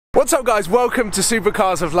What's up guys, welcome to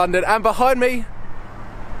Supercars of London, and behind me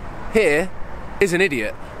here is an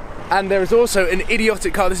idiot. And there is also an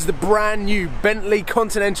idiotic car. This is the brand new Bentley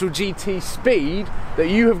Continental GT Speed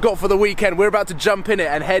that you have got for the weekend. We're about to jump in it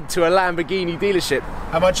and head to a Lamborghini dealership.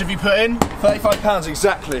 How much have you put in? £35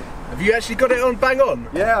 exactly. Have you actually got it on bang on?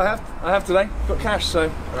 Yeah, I have today. Got cash,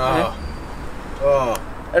 so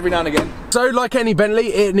every now and again. So like any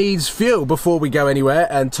Bentley, it needs fuel before we go anywhere,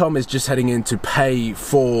 and Tom is just heading in to pay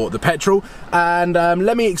for the petrol. And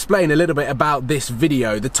let me explain a little bit about this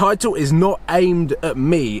video. The title is not aimed at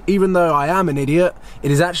me, even though I am an idiot. It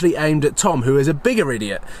is actually aimed at Tom, who is a bigger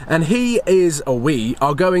idiot. And he is, or we,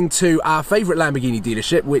 are going to our favourite Lamborghini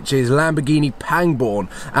dealership, which is Lamborghini Pangbourne.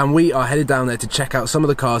 And we are headed down there to check out some of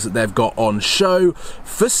the cars that they've got on show,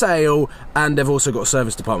 for sale, and they've also got a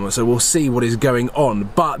service department, so we'll see what is going on.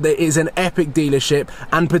 But there is an epic dealership,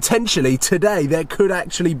 and potentially today there could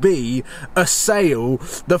actually be a sale,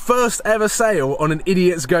 the first ever sale on an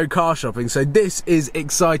Idiots Go Car Shopping, so this is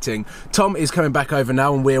exciting. Tom is coming back over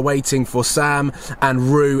now, and we're waiting for Sam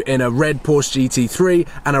and Rue in a red Porsche GT3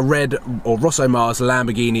 and a red, or Rosso Mars,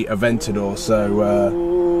 Lamborghini Aventador.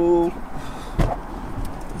 So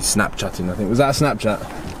Snapchatting, I think. Was that a Snapchat?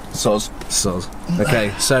 Soz.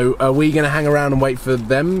 Okay, so are we going to hang around and wait for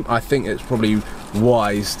them? I think it's probably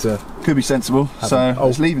wise to... Could be sensible, so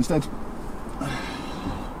let's leave instead.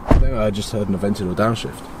 I think I just heard an Aventador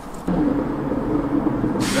downshift.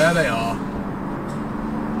 There they are.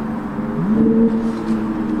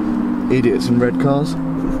 Idiots in red cars.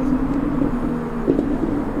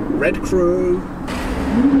 Red crew.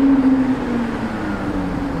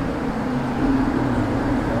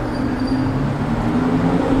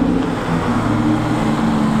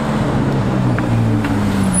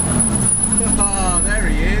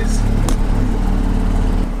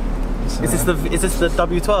 Is this the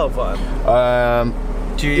W12 one?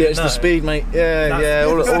 Yeah, it's the speed, mate. Yeah,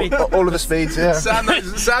 all of the speeds. Yeah. Sam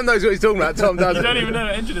knows what he's talking about. Tom doesn't. You don't even know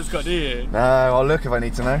what engine it's got, do you? No, I'll look if I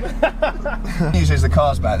need to know. The news is the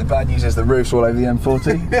car's back. The bad news is the roof's all over the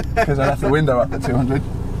M40 because I left the window up at 200.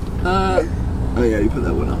 Oh yeah, you put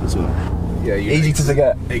that one up as well. Yeah, easy to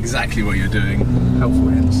forget. Exactly what you're doing. Helpful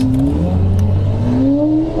hints.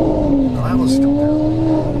 Oh, that was still down.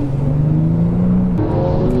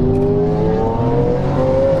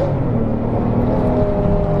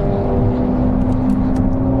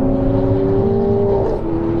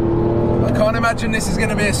 Imagine this is going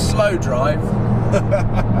to be a slow drive.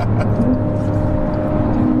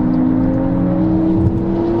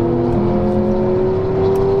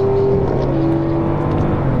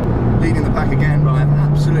 Leading the pack again, but I have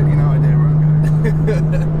absolutely no idea where I'm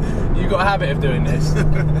going. You've got a habit of doing this.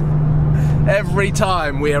 Every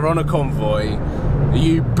time we are on a convoy,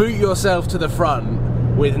 you boot yourself to the front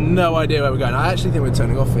with no idea where we're going. I actually think we're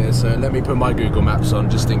turning off here, so let me put my Google Maps on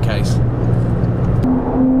just in case.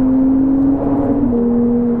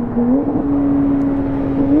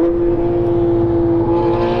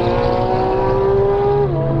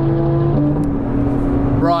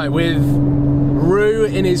 Right, with Rue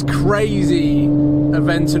in his crazy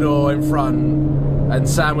Aventador in front and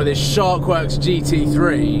Sam with his Sharkworks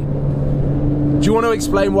GT3, do you want to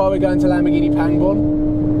explain why we're going to Lamborghini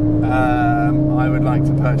Pangbourne? I would like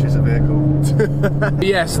to purchase a vehicle.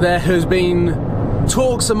 Yes, there has been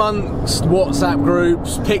talks amongst WhatsApp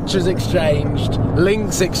groups, pictures exchanged,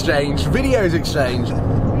 links exchanged, videos exchanged,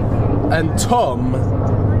 and Tom,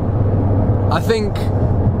 I think,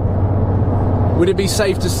 would it be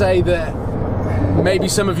safe to say that maybe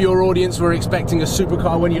some of your audience were expecting a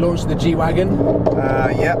supercar when you launched the G-Wagon?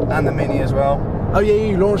 Yep, and the Mini as well. Oh yeah,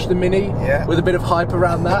 you launched the Mini, yeah, with a bit of hype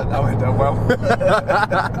around that. That went down well.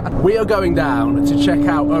 We are going down to check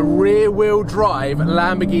out a rear-wheel drive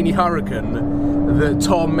Lamborghini Huracan that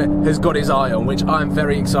Tom has got his eye on, which I'm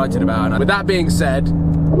very excited about. And with that being said,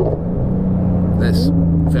 let's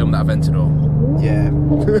film that Aventador. Yeah,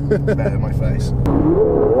 better than my face.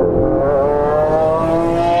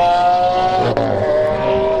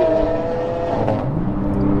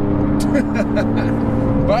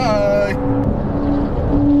 Bye!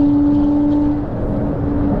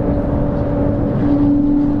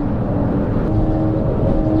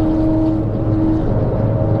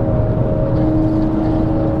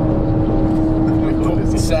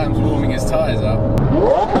 Sam's warming his tyres up.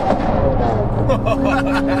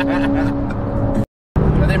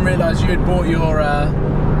 I didn't realise you had bought your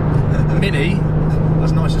Mini.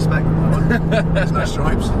 That's nice to spec. There's no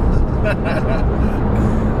stripes.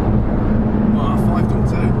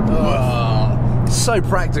 Oh, so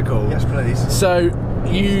practical. Yes, please. So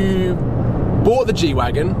you bought the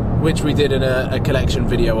G-Wagon, which we did in a collection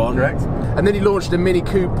video on. Correct. and then he launched a Mini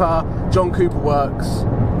Cooper, John Cooper Works.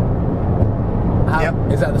 Yep.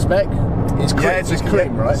 Is that the spec? It's cream, it's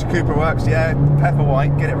cream, right? It's Cooper Works, yeah. Pepper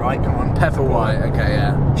white, get it right, come on. Pepper white, okay,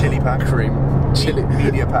 yeah. Chili pack. Cream. Chili.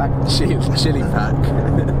 Media pack. Chili pack.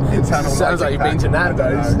 Sounds like you've been to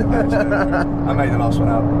Nando's. I made the last one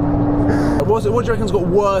out. What do you reckon's got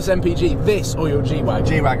worse MPG, this or your G-Wagon?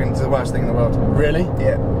 G-Wagon's the worst thing in the world. Really?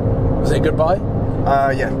 Yeah. Was it a good buy?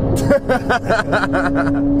 Yeah.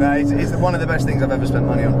 No, it's one of the best things I've ever spent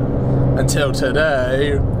money on. Until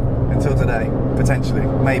today. Until today, potentially,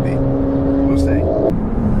 maybe. We'll see.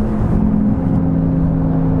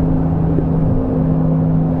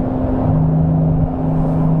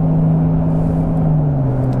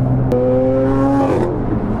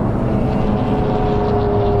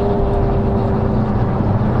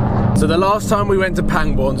 So the last time we went to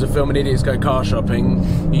Pangbourne to film an Idiots Go Car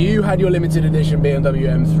Shopping, you had your limited edition BMW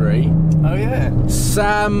M3. Oh yeah.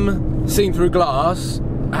 Sam, seen through glass,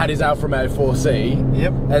 had his Alfa Romeo 4C.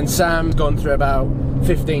 Yep. And Sam's gone through about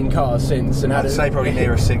 15 cars since and had I'd say probably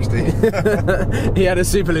nearer 60. He had a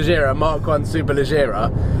Superleggera, Mark 1 Superleggera.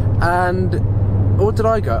 And what did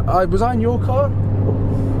I go? Was I in your car?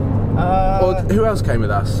 Or who else came with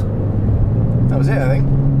us? That was it, I think.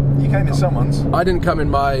 You came in someone's. I didn't come in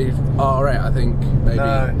my R8, I think. Maybe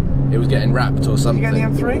it was getting wrapped or something. Did you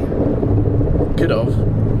get the M3? Could have.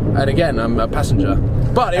 And again, I'm a passenger.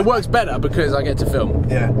 But it works better because I get to film.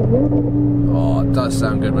 Yeah. Oh, it does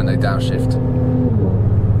sound good when they downshift.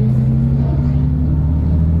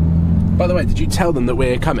 By the way, did you tell them that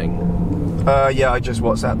we're coming? Yeah, I just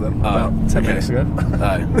WhatsApped them about 10 minutes ago.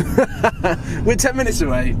 Oh. We're 10 minutes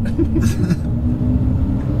away.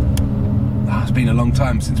 Oh, it's been a long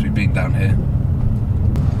time since we've been down here.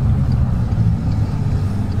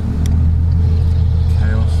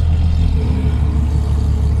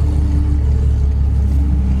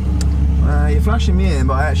 You're flashing me in,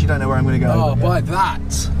 but I actually don't know where I'm going to go. Oh, by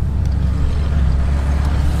that.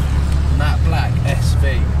 Matte black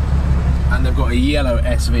SV. And they've got a yellow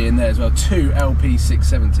SV in there as well. 2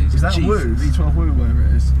 LP670s. Is that Woo? V12 Woo, whatever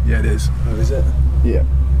it is. Yeah, it is. Oh, is it? Yeah.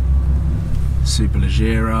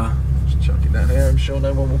 Superleggera. Just chuck it down here, I'm sure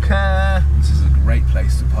no one will care. This is a great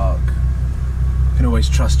place to park. I can always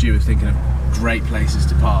trust you with thinking of great places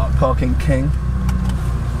to park. Parking king.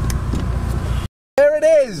 There it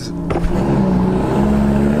is!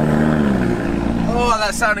 Oh,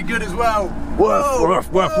 that sounded good as well. Woof,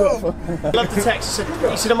 woof, woof, woof. I love the text.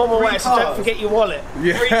 He said, I'm on my way, so don't forget your wallet.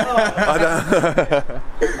 Yeah. I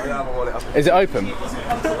don't have a wallet. Is it open?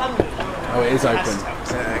 Oh, it is open.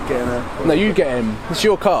 Yeah, get in there. No, you get in. It's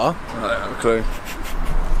your car. I don't have a clue.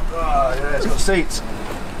 Oh, yeah, it's got seats.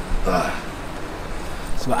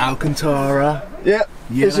 It's got Alcantara. Yep,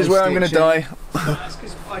 this is where I'm going to die. That's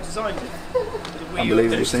because I designed it.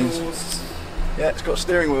 Unbelievable scenes. Yeah, it's got a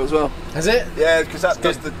steering wheel as well. Has it? Yeah, because that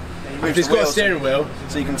does the... It's got a steering wheel.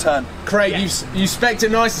 So you can turn. Craig, you spec'd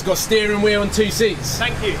it nice. It's got a steering wheel and 2 seats.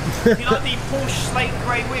 Thank you. Do you like the Porsche slate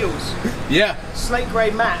grey wheels? Yeah. Slate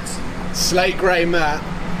grey matte. Slate grey matte.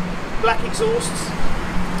 Black exhausts.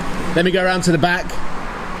 Let me go around to the back.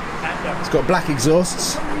 It's got black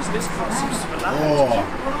exhausts. For some reason this car seems to allow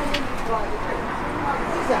Oh.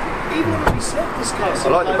 Even when we slept this car. I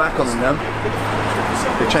like the back on them now.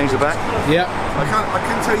 They've changed the back. Yep. I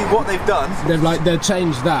can't tell you what they've done. They've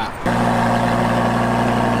changed that.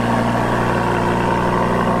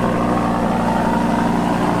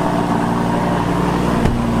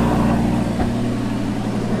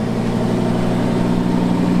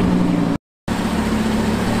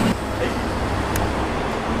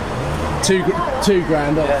 Two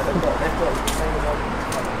grand off.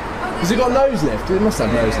 Has it got nose lift? It must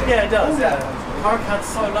have nose lift. Yeah, it does. Yeah. Hurricane's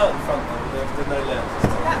so low at the front. There's no lift.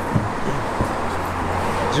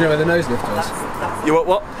 Do you know where the nose lift was? You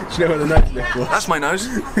what? Do you know where the nose lift was? That's my nose.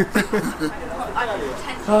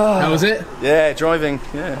 How was it? Yeah, driving.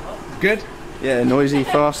 Yeah. Good? Yeah, noisy,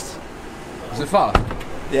 fast. Was it fast?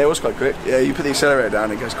 Yeah, it was quite quick. Yeah, you put the accelerator down,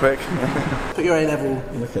 it goes quick. Put your A-level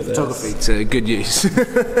photography to good use.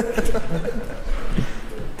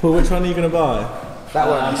 Paul, which one are you going to buy? That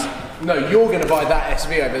one. No, you're going to buy that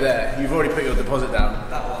SV over there. You've already put your deposit down.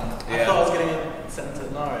 That one. Yeah. I thought I was getting it sent to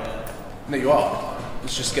Naria. No, you are.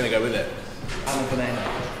 It's just going to go with it. And a banana.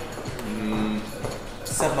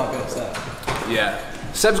 Seb might be upset. Yeah.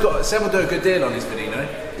 Seb will do a good deal on his Veneno.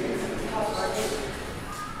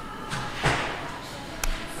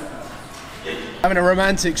 Having a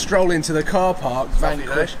romantic stroll into the car park,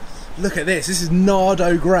 Vanquish. Look at this. This is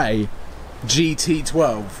Nardo Grey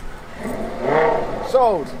GT12.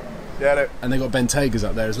 Sold. Yeah, look. And they got Bentegas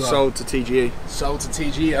up there as well. Sold to TGE. Sold to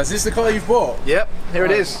TGE. Is this the car you've bought? Yep, here it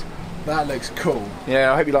is. That looks cool.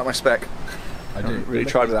 Yeah, I hope you like my spec. I do. Really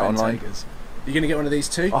tried with that online. You gonna get one of these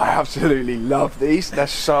too? I absolutely love these. They're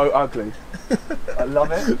so ugly. I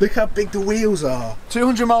love it. Look how big the wheels are.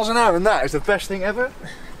 200 miles an hour and that is the best thing ever.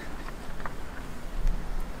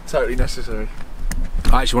 Totally necessary.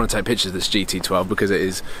 I actually want to take pictures of this GT12 because it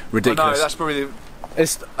is ridiculous. I know, that's probably the...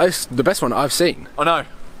 It's the best one I've seen. I know.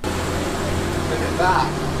 Look at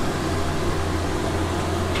that.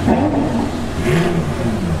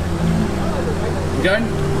 You going?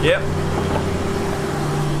 Yep.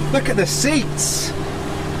 Look at the seats.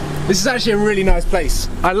 This is actually a really nice place.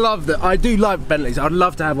 I love that. I do like Bentleys. I'd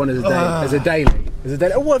love to have one as a daily.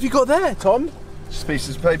 Oh, what have you got there, Tom? Just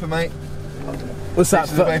pieces of paper, mate. What's that?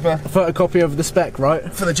 Pieces of paper. Photocopy of the spec, right?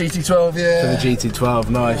 For the GT12, yeah. For the GT12,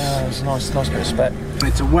 nice. Yeah, it's a nice bit of spec.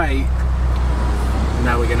 It's a weight.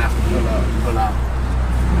 Now we're gonna have to pull out.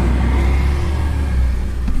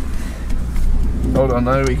 Hold on,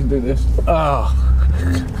 no, we can do this. Oh.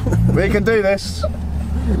 We can do this.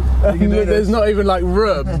 We can do There's this. not even like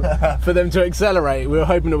room for them to accelerate. We were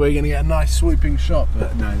hoping that we were going to get a nice swooping shot,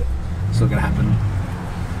 but no, it's not going to happen.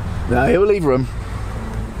 No, he'll leave room.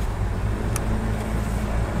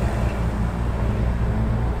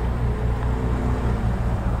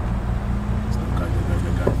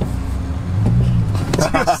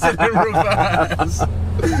 Still in reverse.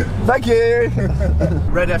 Thank you.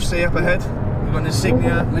 Red FC up ahead. We've got an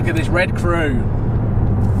insignia. Look at this red crew.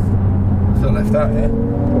 Still left out here.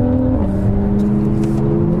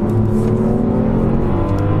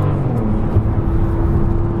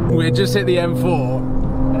 We just hit the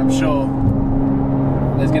M4, and I'm sure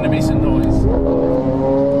there's going to be some noise.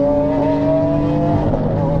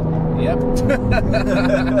 Yep.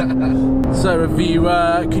 So, have you,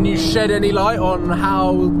 can you shed any light on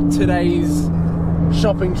how today's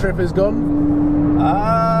shopping trip has gone?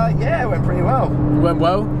 Yeah, it went pretty well. It went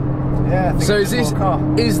well? Yeah, I think So I is just this, bought a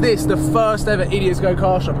car. is this the first ever Idiots Go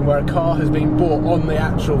Car Shopping where a car has been bought on the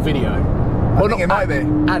actual video? I think it might be.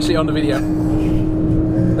 Actually on the video.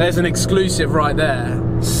 There's an exclusive right there.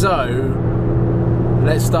 So,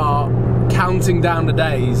 let's start counting down the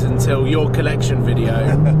days until your collection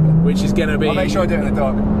video, which is going to be... I'll make sure I do it in the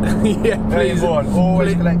dark. Yeah, Very please. important.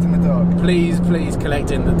 Always collect in the dark. Please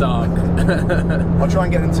collect in the dark. I'll try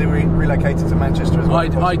and get them to relocate to Manchester as well.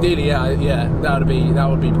 if possible. Ideally, yeah, that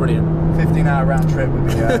would be brilliant. 15-hour round trip would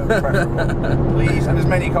be preferable. Please, and as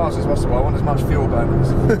many cars as possible. I want as much fuel burn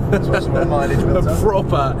as possible, mileage built A up.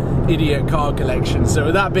 proper idiot car collection. So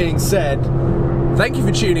with that being said, thank you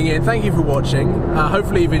for tuning in, thank you for watching.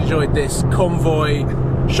 Hopefully you've enjoyed this convoy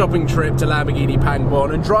shopping trip to Lamborghini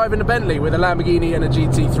Pangborn and driving a Bentley with a Lamborghini and a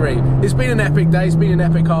GT3. It's been an epic day, it's been an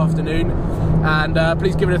epic afternoon, and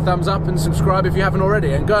please give it a thumbs up and subscribe if you haven't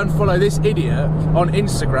already, and go and follow this idiot on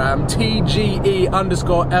Instagram,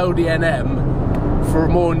 TGE_LDNM, for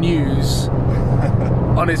more news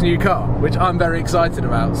on his new car, which I'm very excited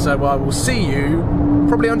about. So I will see you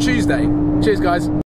probably on Tuesday. Cheers guys.